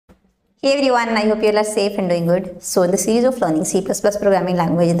Hey everyone, I hope you all are safe and doing good. So in the series of learning C++ programming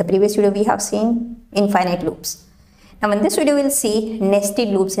language, in the previous video we have seen infinite loops. Now in this video we'll see nested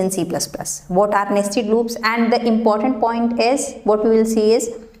loops in C++. What are nested loops? And the important point is, what we will see is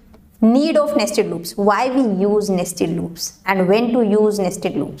need of nested loops. Why we use nested loops and when to use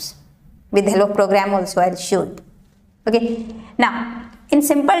nested loops. With the help of program also I'll show you. Okay. Now in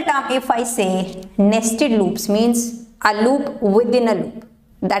simple term, if I say nested loops means a loop within a loop.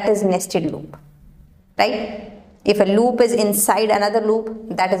 That is nested loop, right? If a loop is inside another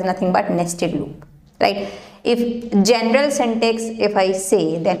loop, that is nothing but nested loop, right? If general syntax, if I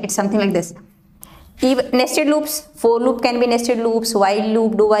say, then it's something like this. If nested loops, for loop can be nested loops, while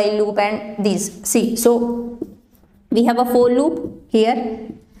loop, do while loop, and these. See, so we have a for loop here,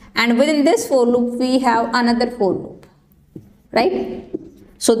 and within this for loop we have another for loop, right?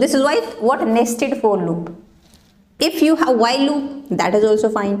 So this is why what nested for loop. If you have while loop, that is also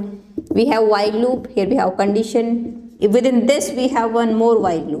fine. We have while loop, here we have condition. Within this we have one more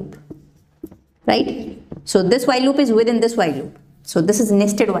while loop, right? So this while loop is within this while loop. So this is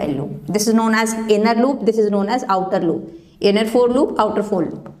nested while loop. This is known as inner loop, this is known as outer loop. Inner for loop, outer for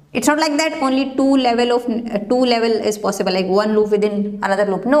loop. It's not like that only two level is possible, like one loop within another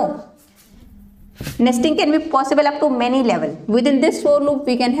loop. No. Nesting can be possible up to many level. Within this for loop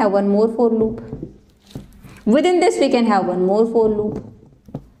we can have one more for loop. Within this we can have one more for loop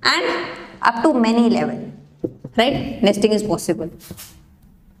and up to many level, right? Nesting is possible,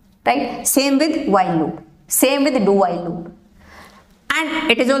 right? Same with while loop, same with do while loop, and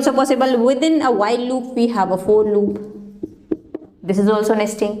it is also possible within a while loop we have a for loop. This is also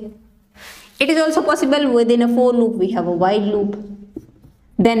nesting. It is also possible within a for loop we have a while loop.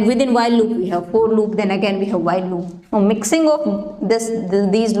 Then within while loop we have for loop. Then again we have while loop. Now mixing of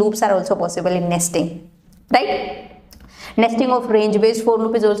these loops are also possible in nesting. Right? Nesting of range based for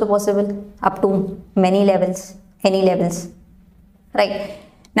loop is also possible up to many levels, any levels. Right?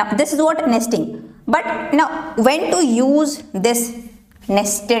 Now this is what nesting. But now when to use this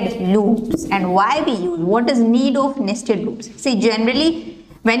nested loops and why we use, what is need of nested loops? See, generally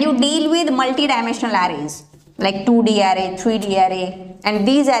when you deal with multi-dimensional arrays like 2D array, 3D array and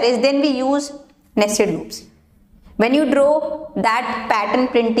these arrays, then we use nested loops. When you draw that pattern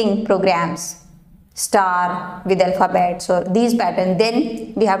printing programs, star with alphabets or these patterns,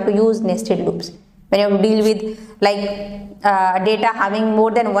 then we have to use nested loops. When you deal with like data having more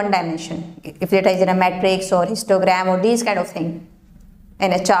than one dimension, if data is in a matrix or histogram or these kind of thing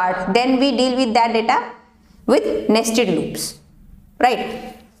in a chart, then we deal with that data with nested loops,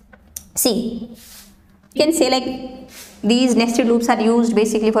 right? See, you can say like these nested loops are used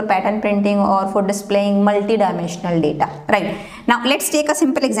basically for pattern printing or for displaying multi-dimensional data, right? Now let's take a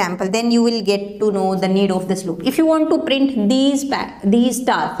simple example, then you will get to know the need of this loop. If you want to print these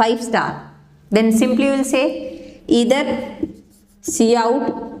star, 5 star, then simply you will say either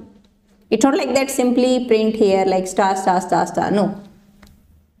cout. It's not like that simply print here like star, star, star, star. No.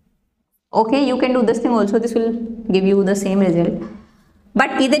 Okay, you can do this thing also. This will give you the same result.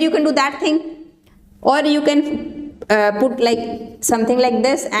 But either you can do that thing or you can put like something like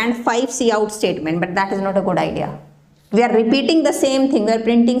this and 5 cout statement, but that is not a good idea. We are repeating the same thing, we are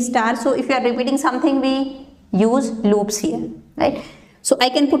printing star, so if you are repeating something we use loops here, right? So I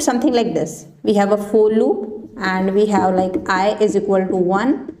can put something like this. We have a for loop and we have like I is equal to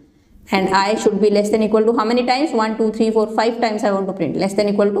 1 and I should be less than equal to how many times? 1, 2, 3, 4, 5 times I want to print, less than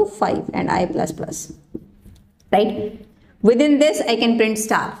equal to 5 and I plus plus, right? Within this I can print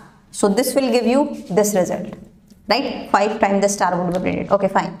star, so this will give you this result. Right? 5 times the star would be printed. Okay,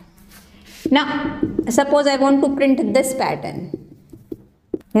 fine. Now, suppose I want to print this pattern.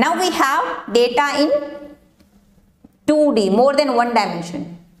 Now we have data in 2D, more than one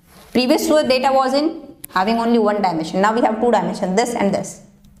dimension. Previous data was in having only one dimension. Now we have two dimensions, this and this.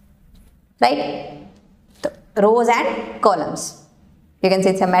 Right? The rows and columns. You can say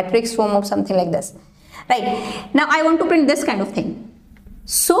it's a matrix form of something like this. Right? Now I want to print this kind of thing.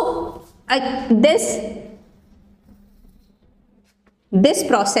 So, this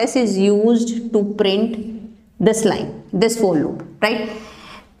process is used to print this line, this for loop, right?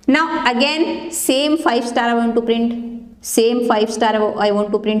 Now again, same 5 star I want to print, same 5 star I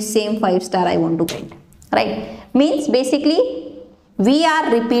want to print, same 5 star I want to print, right? Means basically we are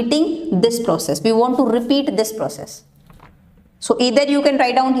repeating this process. We want to repeat this process. So either you can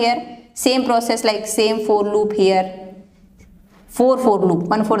write down here same process like same for loop here, 4 for loop,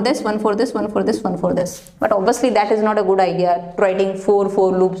 one for this, one for this, one for this, one for this. But obviously that is not a good idea, writing 4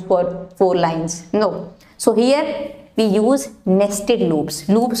 for loops for 4 lines. No. So here we use nested loops,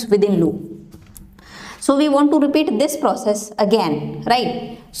 loops within loop. So we want to repeat this process again,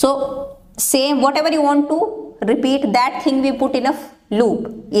 right? So same, whatever you want to repeat, that thing we put in a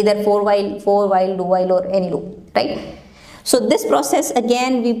loop, either for while, do while, or any loop, right? So this process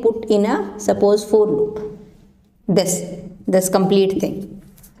again we put in a, suppose, for loop, this complete thing,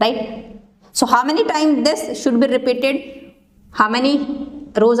 right? So how many times this should be repeated? How many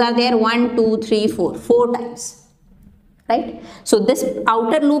rows are there? 1, 2, 3, 4, 4 times, right? So this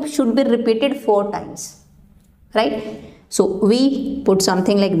outer loop should be repeated 4 times, right? So we put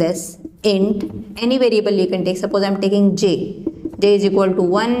something like this, int, any variable you can take. Suppose I am taking j is equal to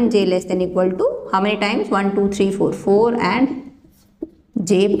 1, j less than equal to how many times? 1, 2, 3, 4, 4, and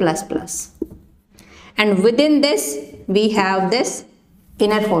j plus plus. And within this we have this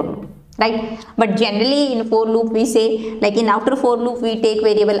inner for loop, right? But generally in for loop we say, like in outer for loop we take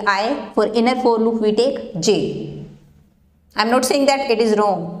variable I, for inner for loop we take j. I'm not saying that it is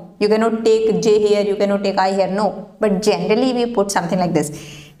wrong. You cannot take j here, you cannot take I here, no. But generally we put something like this.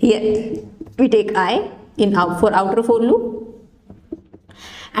 Here we take I for outer for loop,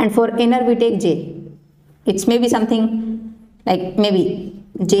 and for inner we take j. It's maybe something like maybe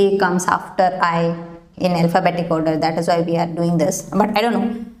j comes after I in alphabetic order. That is why we are doing this. But I don't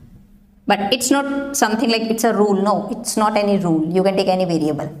know. But it's not something like it's a rule. No, it's not any rule. You can take any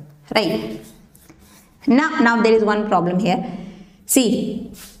variable, right? Now there is one problem here.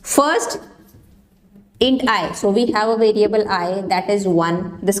 See, first int I. So we have a variable I, that is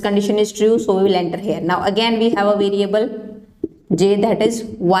 1. This condition is true, so we will enter here. Now again we have a variable j, that is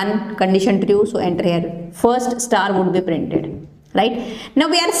 1, condition true, so enter here. First star would be printed, right? Now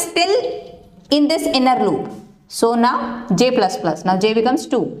we are still in this inner loop. So now j plus plus. Now j becomes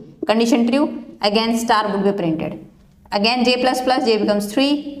 2, condition true, again star would be printed. Again j plus plus, j becomes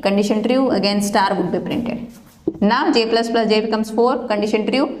 3, condition true, again star would be printed. Now j plus plus, j becomes 4, condition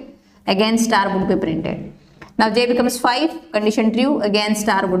true, again star would be printed. Now j becomes 5, condition true, again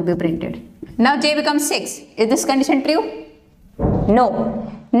star would be printed. Now j becomes 6, is this condition true?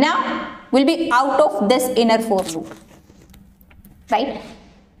 No. Now we'll be out of this inner for loop, right?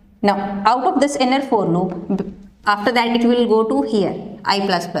 Now out of this inner for loop, after that it will go to here, I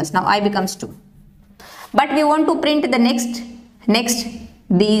plus plus. Now I becomes 2. But we want to print the next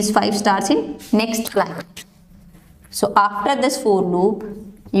these 5 stars in next line. So after this for loop,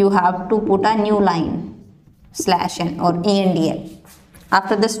 you have to put a new line, /n or endl,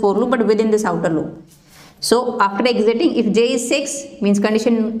 after this for loop, but within this outer loop. So after exiting, if j is 6, means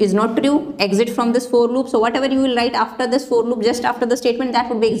condition is not true, exit from this for loop. So whatever you will write after this for loop, just after the statement, that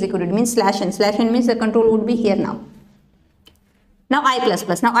would be executed, means /n. /n means the control would be here now. Now I plus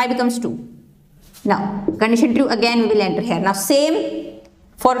plus, now I becomes 2. Now condition true, again we will enter here. Now same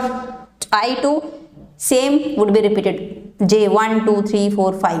for I2, same would be repeated, j 1, 2, 3,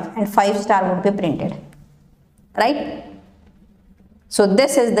 4, 5, and 5 star would be printed, right? So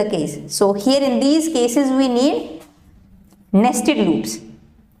this is the case. So here in these cases we need nested loops,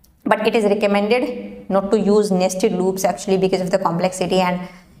 but it is recommended not to use nested loops actually because of the complexity and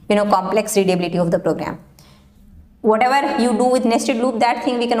complex readability of the program. Whatever you do with nested loop, that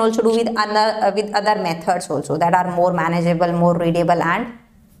thing we can also do with other methods also that are more manageable, more readable, and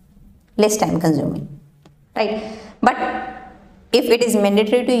less time consuming, right? But if it is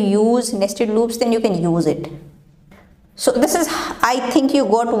mandatory to use nested loops, then you can use it. So this is, I think you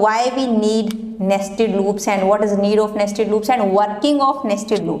got why we need nested loops and what is the need of nested loops and working of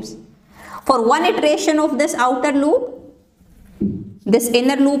nested loops. For one iteration of this outer loop, this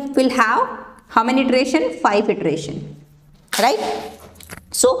inner loop will have how many iteration? 5 iteration, right?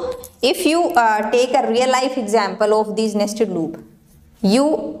 So if you take a real life example of these nested loop,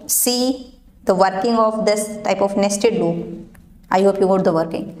 you see the working of this type of nested loop. I hope you got the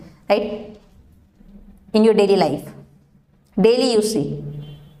working, right? In your daily life. Daily you see.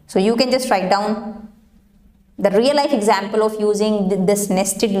 So you can just write down the real life example of using this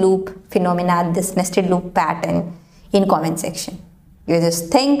nested loop phenomena, this nested loop pattern in comment section. You just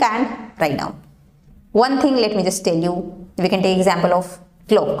think and write down. One thing, let me just tell you, we can take example of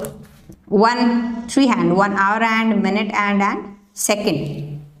clock. 1 3 hand, 1 hour hand, minute hand, and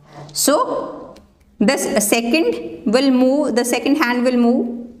second. So this second will move, the second hand will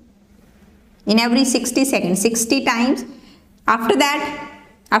move in every 60 seconds, 60 times. After that,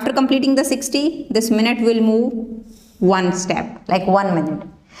 after completing the 60, this minute will move one step, like 1 minute.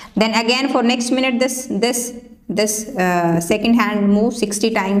 Then again for next minute, this second hand moves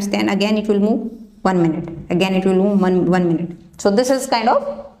 60 times. Then again it will move 1 minute. Again it will move one minute. So this is kind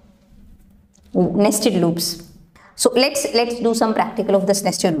of nested loops. So let's do some practical of this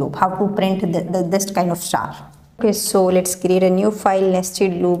nested loop. How to print this kind of star. Okay, so let's create a new file,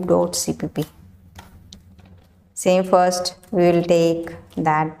 nestedloop.cpp. Same, first we will take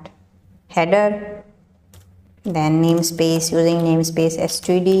that header, then namespace, using namespace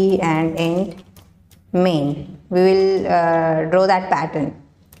std and int main. We will draw that pattern,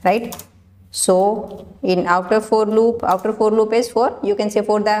 right? So in outer for loop is for, you can say,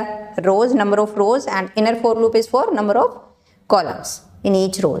 for the rows, number of rows, and inner for loop is for number of columns in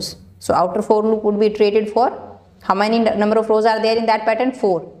each rows. So outer for loop would be iterated for how many number of rows are there in that pattern?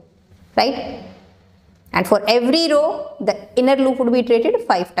 4, right? And for every row, the inner loop would be iterated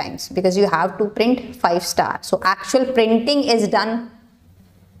 5 times, because you have to print 5 star. So actual printing is done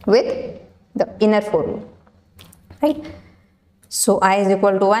with the inner for loop, right? So I is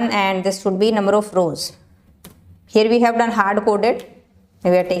equal to 1, and this would be number of rows. Here we have done hard coded.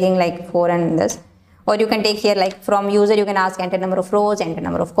 We are taking like 4 and this, or you can take here like from user, you can ask enter number of rows, enter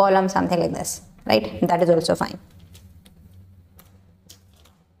number of columns, something like this, right? That is also fine.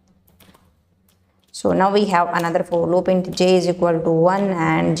 So now we have another for loop, int j is equal to 1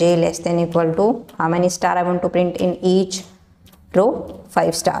 and j less than equal to how many star I want to print in each row?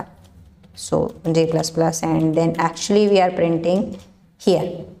 5 star. So j plus plus, and then actually we are printing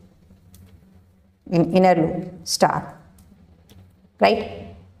here in inner loop star,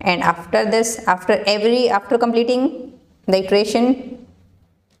 right? And after this, after completing the iteration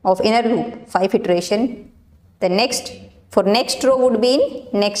of inner loop, 5 iteration, the next for next row would be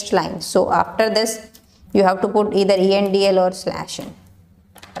in next line. So after this you have to put either endl or /n,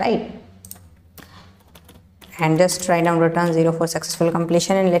 right? And just write down return 0 for successful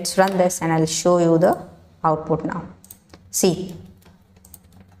completion, and let's run this and I'll show you the output now. See,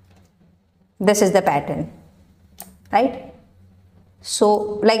 this is the pattern, right?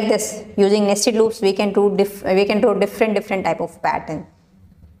 So like this, using nested loops, we can do different type of pattern.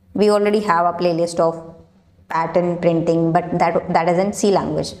 We already have a playlist of pattern printing, but that is in C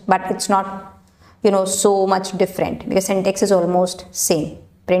language, but it's not, you know, so much different, because syntax is almost same.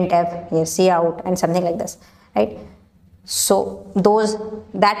 Printf, here cout, and something like this, right? So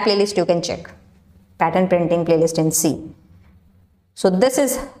that playlist you can check, pattern printing playlist in C. So this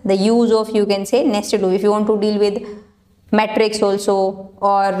is the use of, you can say, nested loop. If you want to deal with matrix also,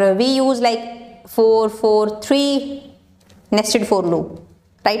 or we use like 4-4-3 nested for loop,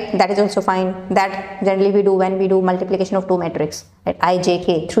 right? That is also fine. That generally we do when we do multiplication of 2 matrix, right? I, J,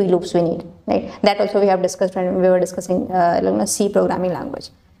 K, 3 loops we need, right? That also we have discussed when we were discussing C programming language.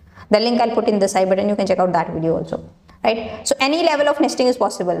 The link I'll put in the side button, you can check out that video also, right? So any level of nesting is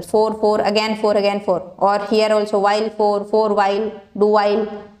possible. 4 again 4, or here also while 4 while, do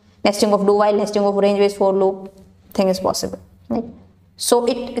while, nesting of do while, nesting of range based for loop thing is possible, right? So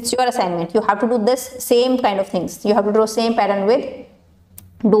it's your assignment. You have to do this same kind of things. You have to draw same pattern with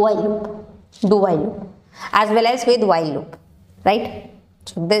do while loop, as well as with while loop, right?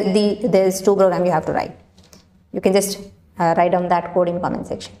 So there's 2 programs you have to write. You can just write down that code in comment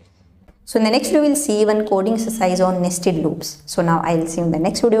section. So in the next video, we'll see one coding exercise on nested loops. So now I'll see you in the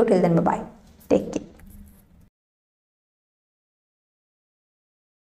next video. Till then, bye-bye. Take care.